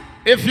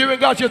 If you ain't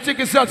got your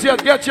tickets out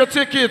yet, get your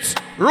tickets.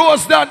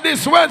 Rose Down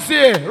this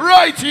Wednesday,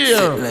 right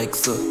here. Like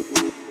so.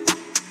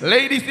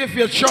 Ladies, if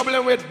you're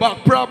troubling with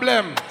back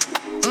problem,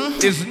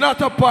 it's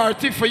not a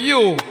party for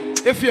you.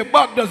 If your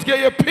back does get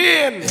you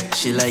pain.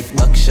 She like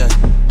buckshot.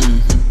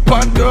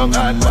 Pandong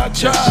and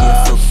matcha. She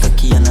a fuck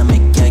cocky and I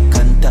make eye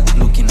contact.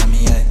 Looking at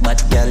me eye.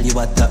 Bad girl, you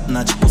a top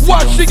notch.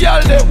 Watch the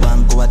girl them.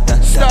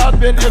 Start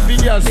bend every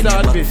year,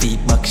 start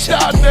bend.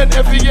 Start bend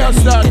every year,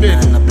 start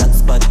bend.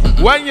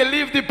 When you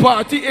leave the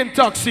party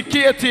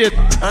intoxicated.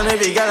 And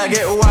every girl I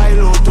get wild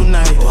out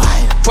tonight.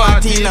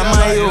 Party in my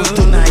house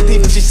tonight.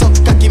 If she suck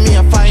cocky, me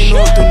a find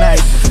out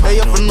tonight. Hey,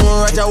 you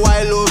know Roger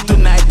wild out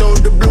tonight.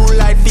 Out the blue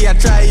light, fear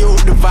try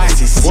out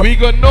devices. We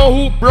gonna know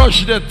who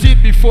brushed their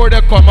teeth before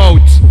they come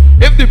out.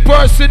 If the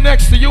person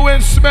next to you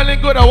ain't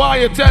smelling good, why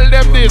you tell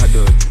them this?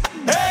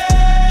 Hey.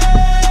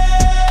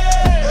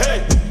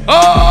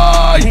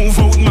 Oh, move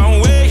out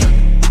my way.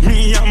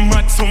 Me I'm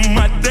mad so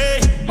mad day.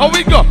 How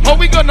we go? How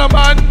we gonna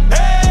man?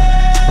 Hey.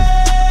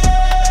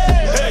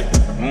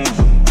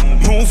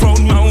 Move out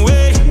my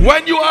way.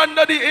 When you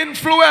under the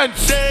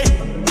influence,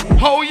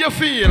 how you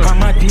feel?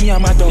 I'm at me,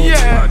 I'm a dog.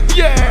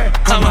 Yeah.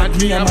 I'm at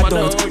me, I'm a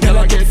dog. Girl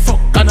I get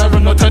fucked and I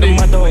run out of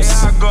the doors.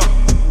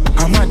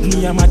 I'm at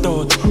me, I'm a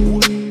dog.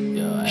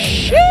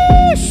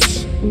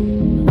 Sheesh.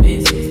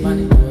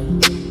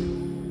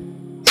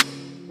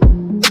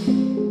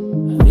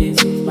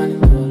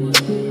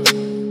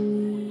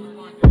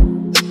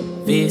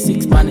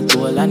 V6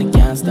 manitool and it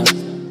can't stop.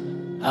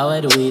 I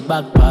wear the weight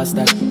back past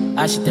that.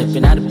 As she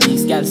tapping at the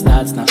piece, girl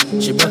starts now.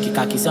 She broke your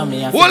cocky, so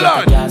me I feel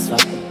like a gas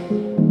fat.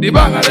 The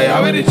banger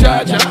there with the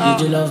charger.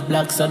 DJ love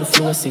black, so the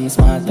flow sing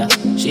smarter.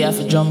 She have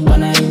to jump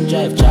on her in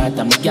drive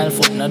charter. My girl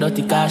foot no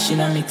dirty car, she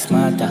no mix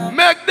smarter.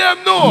 Make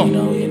them know. You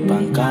know it,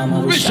 pan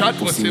karma. We shot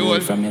pussy hole.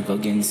 From your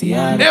against the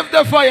yard. If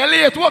they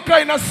violate, what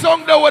kind of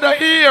song they would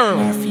hear?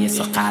 My face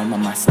so calm, my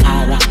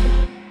mascara.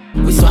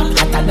 We swap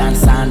hotter than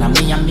sauna.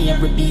 Me and me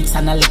every beats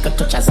and a little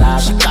touch of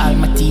Zara. She call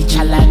my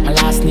teacher like my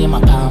last name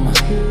Obama.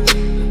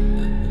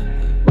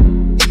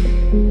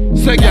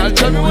 Say girl,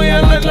 tell me where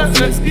you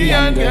let's be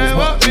and girl,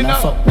 what me now?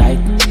 Fuck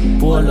like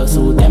polo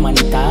suit, them and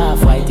it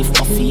half white. If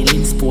I'm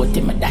feeling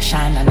sporty, me dash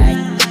on a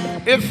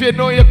night. If you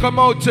know you come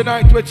out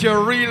tonight with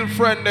your real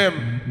friend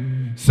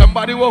them,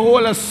 somebody will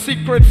hold a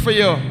secret for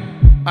you.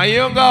 And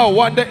you gonna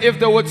wonder if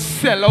they would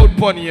sell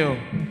out on you.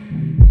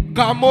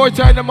 Cause more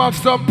time them have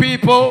some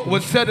people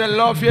would say they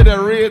love you, they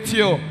rate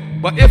you.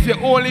 But if you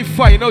only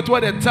find out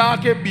what they're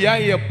talking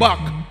behind your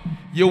back,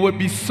 you would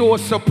be so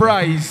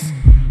surprised.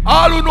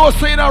 All who know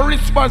saying a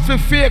response to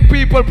fake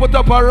people put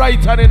up a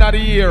right hand in the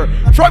ear.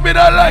 From me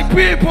that like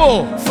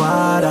people.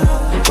 Father,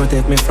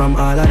 protect me from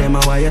all of them.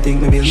 Why you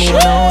think me build more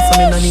now? So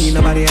me no need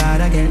nobody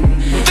hard again.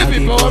 The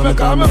people want me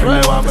come and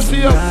pray, want me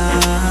see you.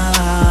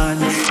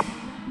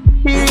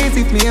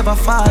 If me ever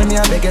fall, me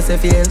I beg you say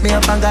fail me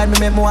up and God me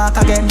make me walk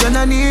again. You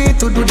no need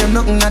to do them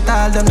nothing at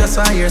all. Them just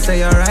want hear say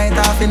you're right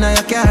off in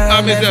your car.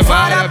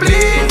 Father,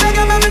 please, make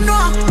them let me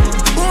know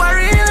who are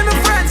real my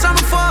friends and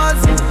my foes.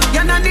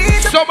 You no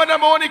need. Some of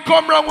them only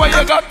come wrong when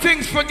you got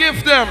things,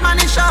 forgive them.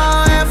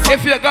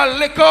 If you got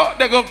liquor,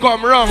 they gon'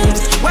 come wrong.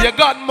 You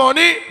got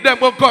money, them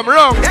gon' come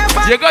wrong.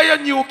 You got your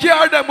new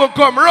car, them gon'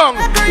 come wrong.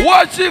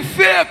 Watch the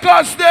fake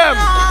us them.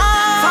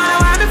 Father,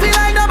 why me feel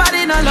like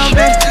nobody no love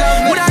me?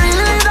 Would I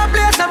really leave the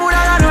place and would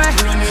I run away?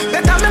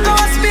 Better me go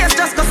a space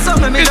just cause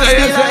some of me just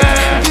feel like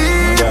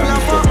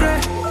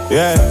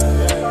yeah.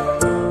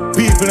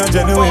 People not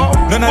genuine.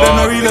 None of them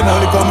are real and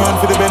only come round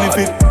for the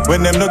benefit.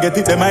 When them no get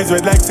it, them eyes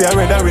red like say I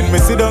red a ring. Me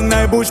sit down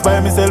in bush by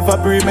myself I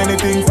pray many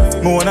things.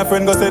 Me want a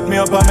friend go set me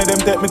up and me them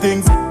take me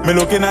things. Me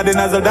looking at the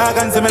nozzle dog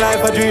and see me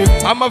life a dream.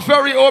 I'm a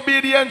very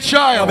obedient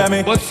child,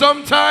 but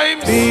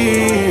sometimes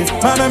please,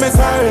 mama me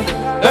sorry.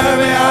 Let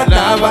me out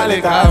now,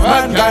 valley cause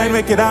mankind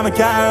make it and me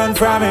can't run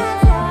from it.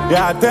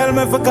 Yeah, tell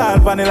me for call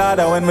for the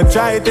ladder when me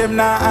try it, him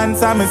not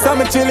answer me. So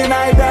me chillin' in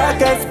the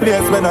darkest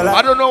place when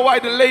I don't know why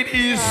the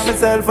ladies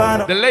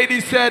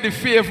said the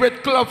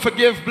favorite club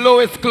forgive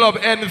blowest club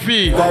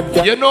envy.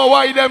 You know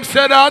why them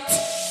said that?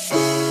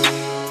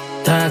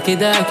 Darky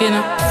darky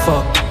now,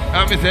 fuck.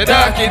 And me say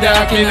darky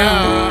darky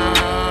now.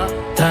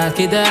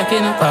 Darky, darky,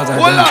 no. Hold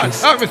on,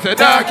 let me say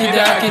darky,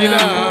 darky,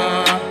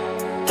 no.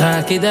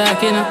 Darky,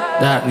 darky, no.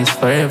 Darkness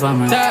forever,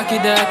 man. Darky,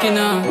 darky,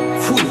 no.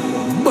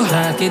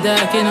 Darky,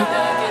 darky, no.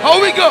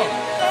 How we go?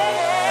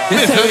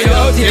 This is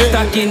without it,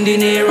 stuck in the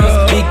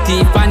Nero. Big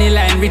T, funny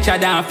line, richer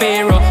than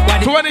Pharaoh.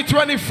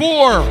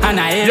 2024,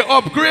 and you're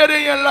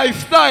upgrading your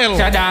lifestyle.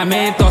 Richer than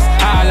Mentos,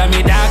 all of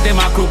me dog, them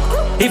a crook.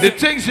 The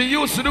things you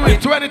used to do in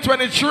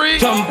 2023,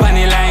 jump on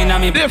the line, I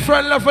mean,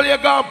 different level you're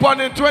going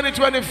on in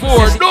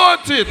 2024,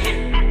 don't it?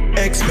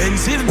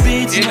 Expensive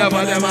beats in a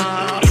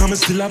Panama. I'm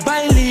still a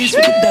buy lease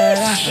with the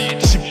data.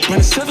 Ship on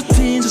a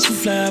 17 just to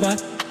fly back.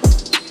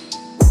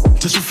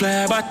 Just to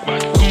fly back.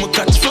 I'm a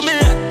catch for me,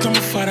 come a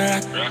father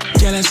rack.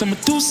 Girl, I say I'm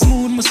too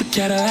smooth, must a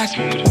Cadillac.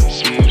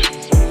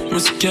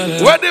 Must a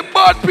Cadillac. Where the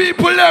bad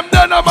people them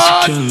done,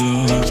 man?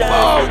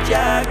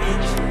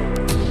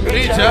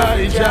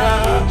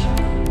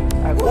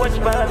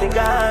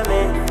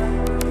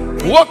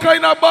 What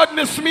kind of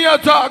badness me I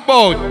talk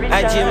about?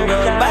 I gym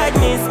bro,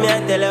 badness me I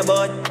tell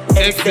about.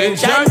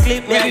 Extension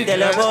clip me I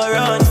tell about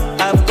run.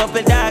 Have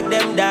couple dark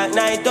them dark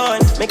night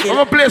on. I'm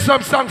gonna play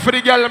some song for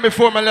the girl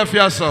before I left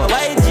your son.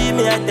 YG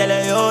me I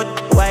tell you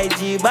out.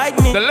 YG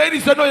badness. The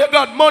ladies that know you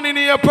got money in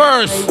your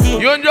purse.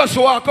 You don't just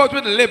walk out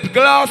with lip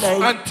gloss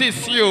and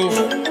tissue.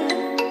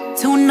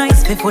 Too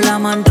nice people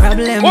I'm on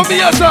problem. What me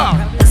your song?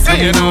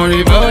 Hey, you know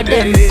about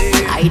them.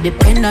 I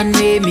depend on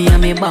me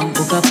and me bank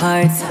book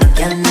apart.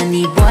 Girl, no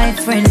need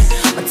boyfriend,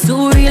 but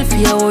too real for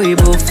you worry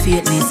about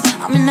fakeness.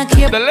 I'm in a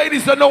care. The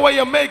ladies that know where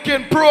you're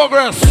making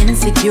progress.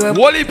 Insecure.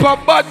 Wally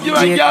pop bad you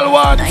and girl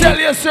want tell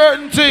you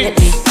certain things.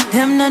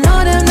 Them no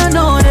know, them no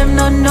know, them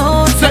no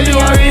know. Say you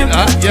are real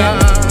hot girl.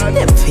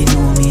 Them fi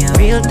know me a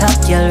real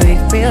top girl,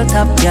 real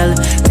top girl,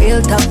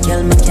 real top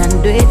girl. Me can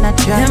do it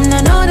natural. Them no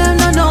know, them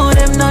no know,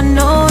 them no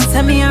know.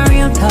 Say me a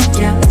real top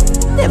girl.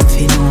 Them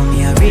fi know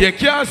me a real. You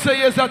can't say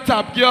you're a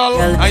top girl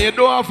and you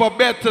don't have a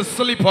bed to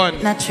sleep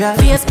on. Natural.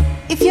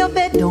 If your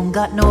bed don't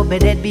got no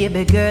bed,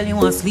 baby girl, you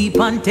want sleep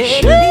on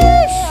table.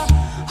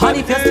 And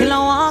if you still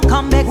don't want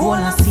come back,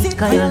 wanna see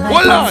cause you're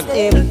like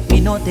unstable. Me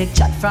no take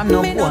chat from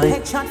no boy. Me no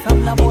take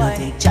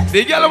chat.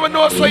 The girl will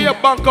know so your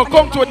bank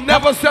account would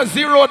never say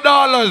 $0.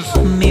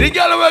 The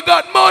girl will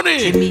got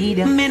money.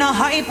 Me no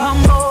hype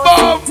and go.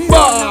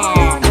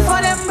 Bomba.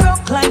 For them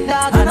broke like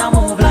dog and I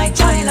move like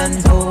child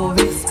and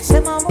tourists.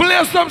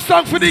 Play some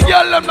song for the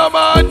girl them now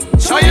man.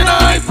 Shine your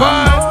hype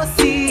on.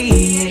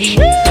 Me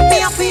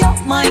a feel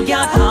up my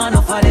girl.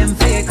 Enough of them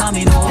fake and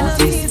me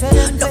notice.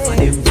 Enough of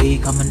them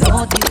fake and me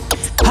notice.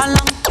 A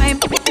long time.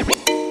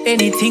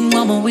 Anything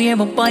mama wear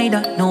me buy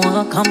that. No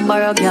I come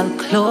borrow girl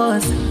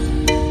clothes.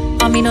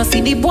 I me no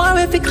see the boy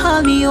if he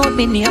call me out.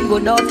 Me name go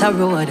down the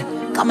road.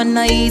 Come on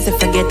easy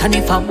forget. And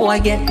if a boy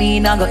get me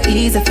now go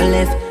easy for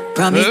left.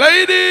 Promise.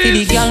 Ladies.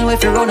 See the girl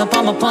if you run up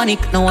on my panic.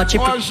 Now watch it.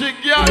 Be open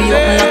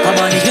like a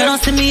bunny. You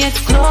don't see me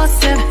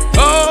exclusive.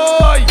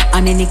 Oh.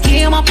 And in the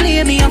game I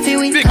play me off you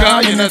win.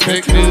 Because you not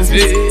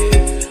exclusive.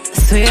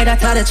 Swear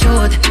that's the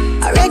truth.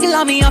 I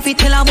regular me off it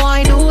till a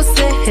boy do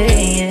say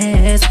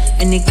yes.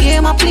 In the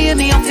game I play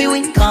me off you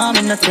win. Come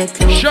in the take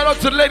close. Shout out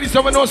to the ladies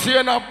who know say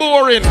you're not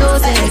boring.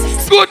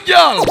 Good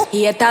girl.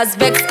 Haters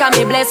vex, can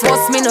me bless,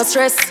 what's me no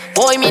stress.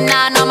 Boy, me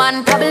nah no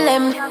man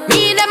problem.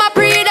 Me them a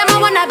pray, them a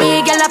wanna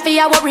be. Girl, I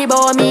feel worry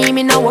about me,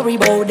 me no worry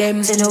about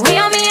them. Say the way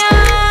on me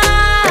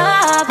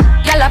up.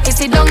 Girl, I feel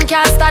sit down,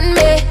 can't stand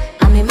me.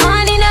 And me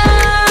money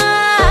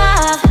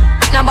enough.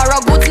 Now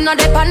borrow goods, no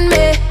depend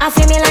me. I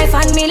feel me life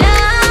and me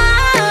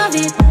love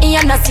it.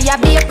 You know see I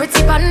be a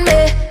pretty pan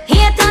me.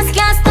 Haters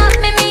can't stop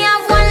me, me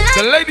have one life.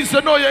 The ladies who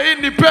know you're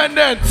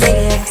independent.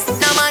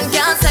 No man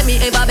can't say me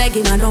ever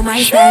begging, I know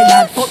my style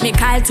that. Put me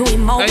Kyle to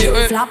him mouth,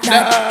 flap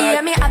that.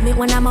 Hear me have me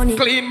when I'm money.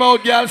 Clean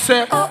mouth, girl,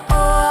 say.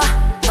 Oh.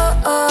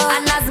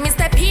 And as me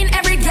step in,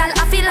 every girl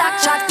I feel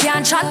like chat.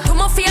 Can't chat to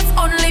my face,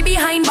 only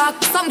behind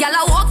back. Some girl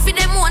I walk for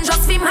them one,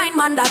 just for mine,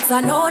 man, that's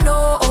a no.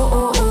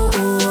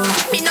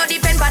 Me no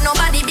depend on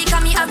nobody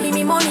because me have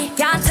me money.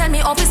 Can't tell me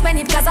how to spend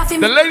it cause I feel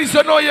me. The ladies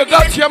who know you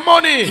got your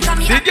money.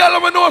 The girl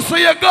who know so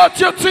you got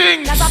your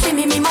things. Cause I feel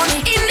me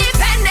money.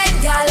 Independent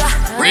girl.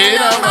 Real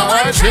number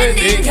one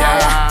trending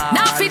girl.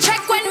 Now fi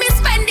check when me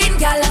spending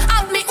girl.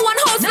 Have me one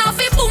house now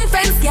fi boom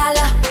fence girl.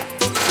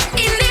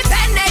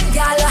 Independent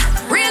girl.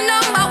 Real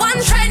number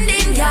one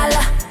trending girl.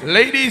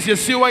 Ladies, you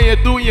see when you're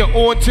doing your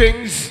own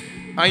things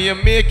and you're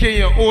making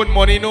your own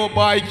money,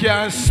 nobody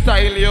can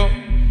style you.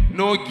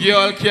 No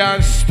girl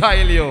can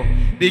style you.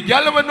 The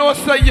girl will know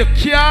say you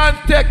can't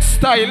take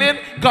styling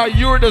cause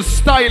you're the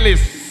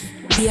stylist.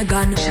 Be a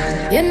gun.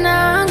 You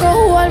nah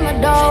go hold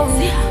me down.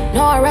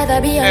 No, I'd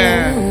rather be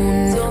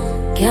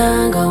alone.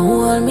 Can't go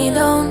hold me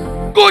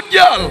down. Good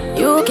girl.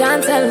 You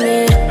can't tell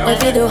me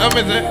what you do. What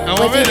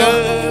you do.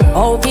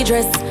 How you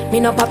dress. Me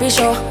no papi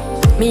show.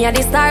 Me a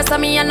the star, so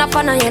me a no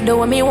fan of you.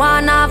 Do me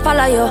wanna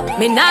follow you.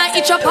 Me nah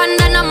itch up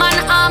under no man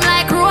arm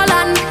like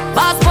Roland.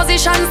 Boss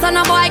position, so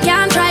no boy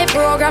can't try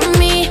program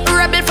me.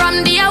 Rebel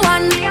from day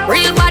one.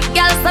 Real bad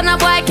girl, so no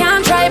boy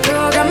can't try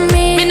program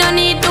me. Me no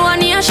need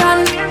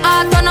donation.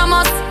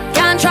 Autonomous,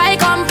 can't try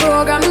come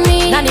program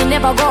me. Nanny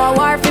never go a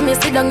war for me.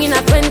 Sit down in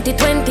a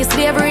 2020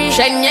 slavery.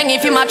 Shen Yang,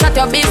 if you match at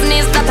your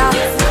business, that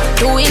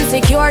too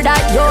insecure that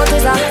you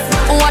is a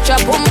watch a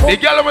boom boom. The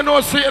girl we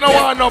know say you don't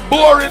want no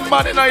boring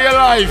man in your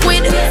life.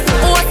 With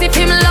what if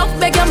him love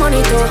beg your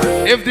money too?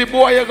 If the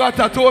boy you got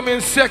at home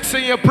is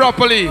sexing you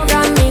properly,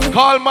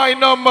 call my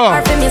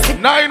number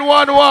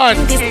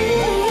 911.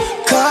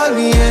 Call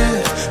me, yeah.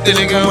 The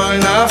nigga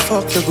man I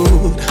fuck you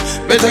good.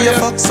 Better you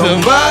fuck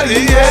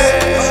somebody,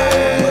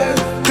 yeah.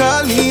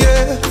 Call me,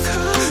 yeah.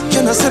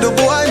 Can I say the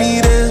boy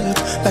need it?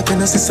 Like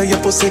when I say your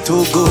pussy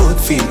too good,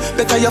 feel.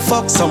 Better you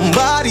fuck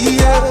somebody,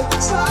 yeah.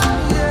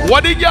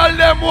 What the girl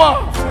them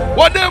want?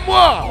 What them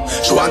want?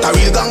 She want a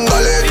real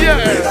gangale.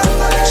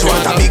 Yeah. She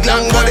want a big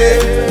long body.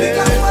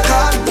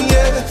 Call me,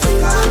 yeah.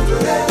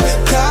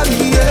 Call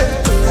me, yeah.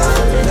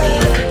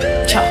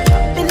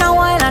 Been a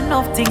while,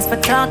 enough things for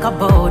talk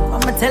about.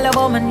 I'ma tell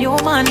about my new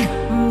man.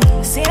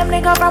 Same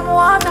nigga from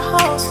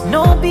Waterhouse.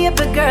 No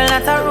baby girl,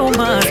 that's a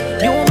rumor.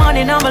 New man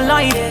in my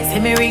life. See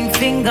me ring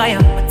finger,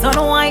 yeah, but don't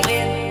know why.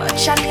 But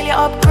Chanel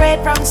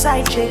upgrade from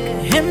side chick.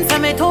 Him say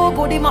me too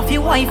good, him off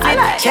your wife.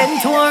 Chen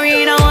to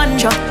arena one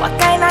drop. What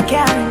kind of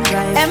car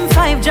drive?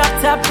 M5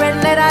 drop top,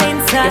 red leather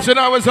inside. So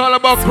now it's all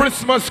about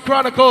Christmas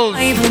Chronicles.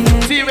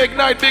 Team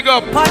Ignite, big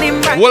up.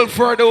 Wolf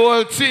for the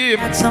whole team.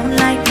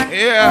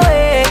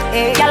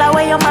 Yeah. Yalla,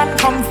 where your man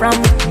come from?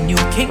 New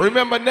King.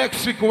 Remember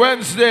next week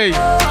Wednesday,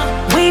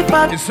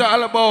 it's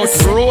all about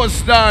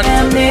roast dance.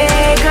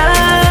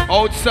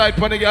 Outside,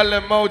 put the girl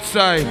them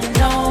outside.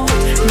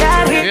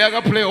 We are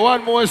gonna play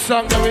one more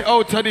song that we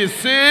out of this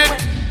scene.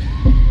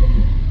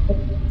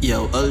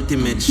 Yo,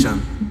 Ultimate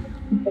Sham.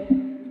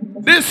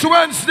 This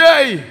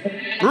Wednesday,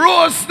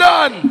 roast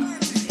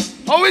dance.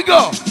 How we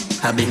go?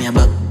 I been your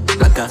back,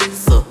 like a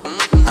so.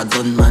 A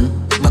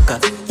gunman, baka,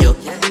 yo.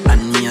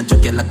 And me a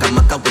joke like a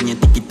maca when you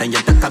take it and you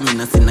take a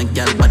minute in a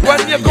girl. But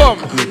when you come,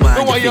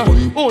 no one you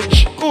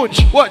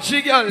unch. What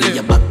she girl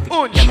live?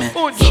 Unch.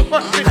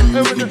 And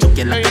me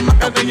joke like a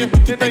maca when you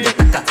take it and you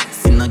take a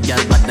sin a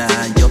girl.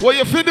 But yo. What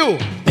you fi do?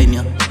 Bend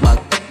your back,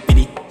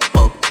 pity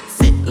up.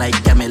 Sit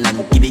like camel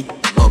and giddy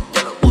up.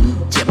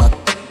 Unch your back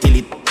till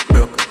it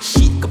broke.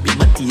 Shake up your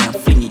body and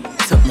fling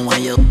it. Something why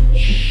yo.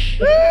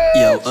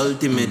 Yo,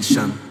 Ultimate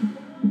Sham.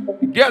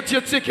 Get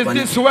your tickets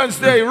this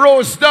Wednesday,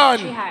 roast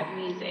done.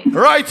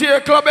 Right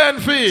here, Club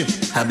Envy.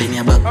 I been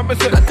your back,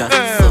 like a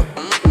so.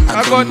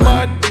 I got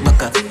man.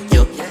 Baka,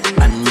 yo.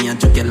 And me a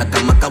joke like a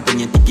maca when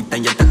you take it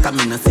and you take a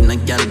minute in a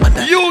girl.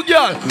 But you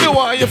girl, me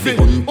want you fi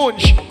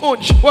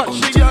unch. What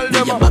she girl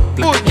them up?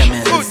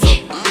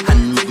 Unch.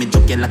 And me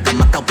joke like a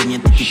maca when you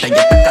take it and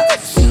you take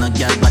a in a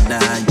girl. But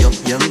yo,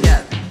 young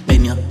girl,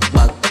 bend your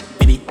back,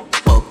 pity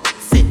up.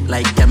 Sit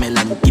like camel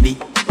and giddy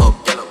up.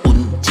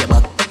 Unch your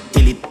back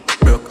till it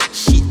broke.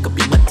 Shake up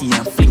your body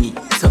and fling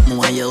it. Something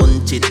why you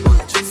unch it.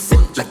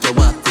 Sit like you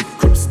walk with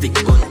crop stick.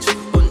 Unch.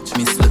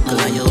 Miss look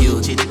like you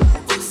unch it.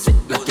 Sit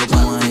like you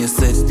want you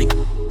set stick.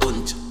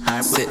 Unch.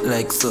 Sit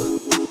like so.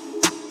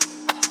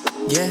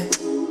 Yeah.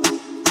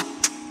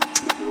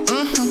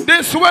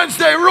 This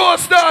Wednesday,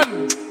 roast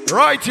done.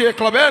 Right here,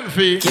 Club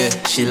Envy. Yeah,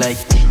 she like.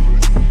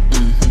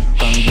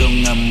 Bang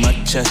down and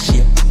matcha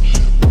shape.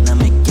 Now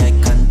make eye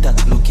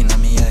contact, looking at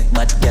me eye.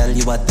 Bad girl,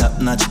 you a top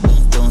notch.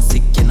 Don't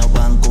sick, you no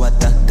want go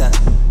attack that.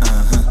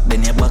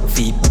 Then your back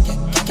feet.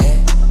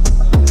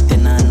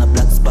 Then on a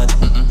black spot.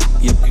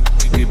 You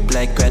grip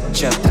like red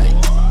chop.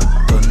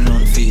 Don't know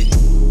feet.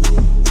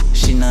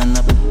 She not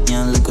up, you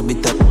look a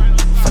bit up.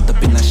 Fat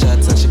up in a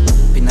shorts and she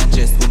in a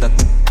chest with a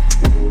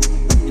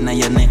in a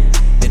your neck.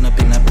 Bend up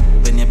in a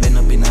when you bend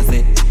up in a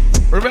Z.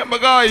 Remember,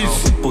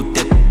 guys. Put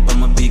it on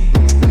my big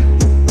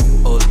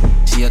old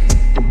shit.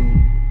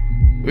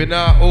 We're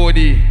not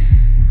OD.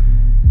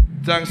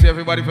 Thanks to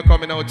everybody for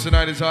coming out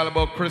tonight. It's all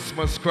about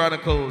Christmas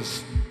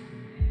Chronicles.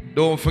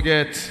 Don't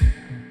forget,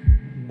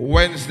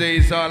 Wednesday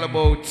is all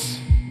about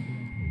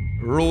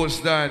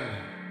roast done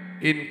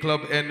in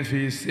Club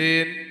Envy.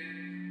 Saying,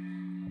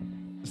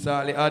 it's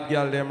all the hot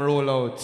girl them roll out.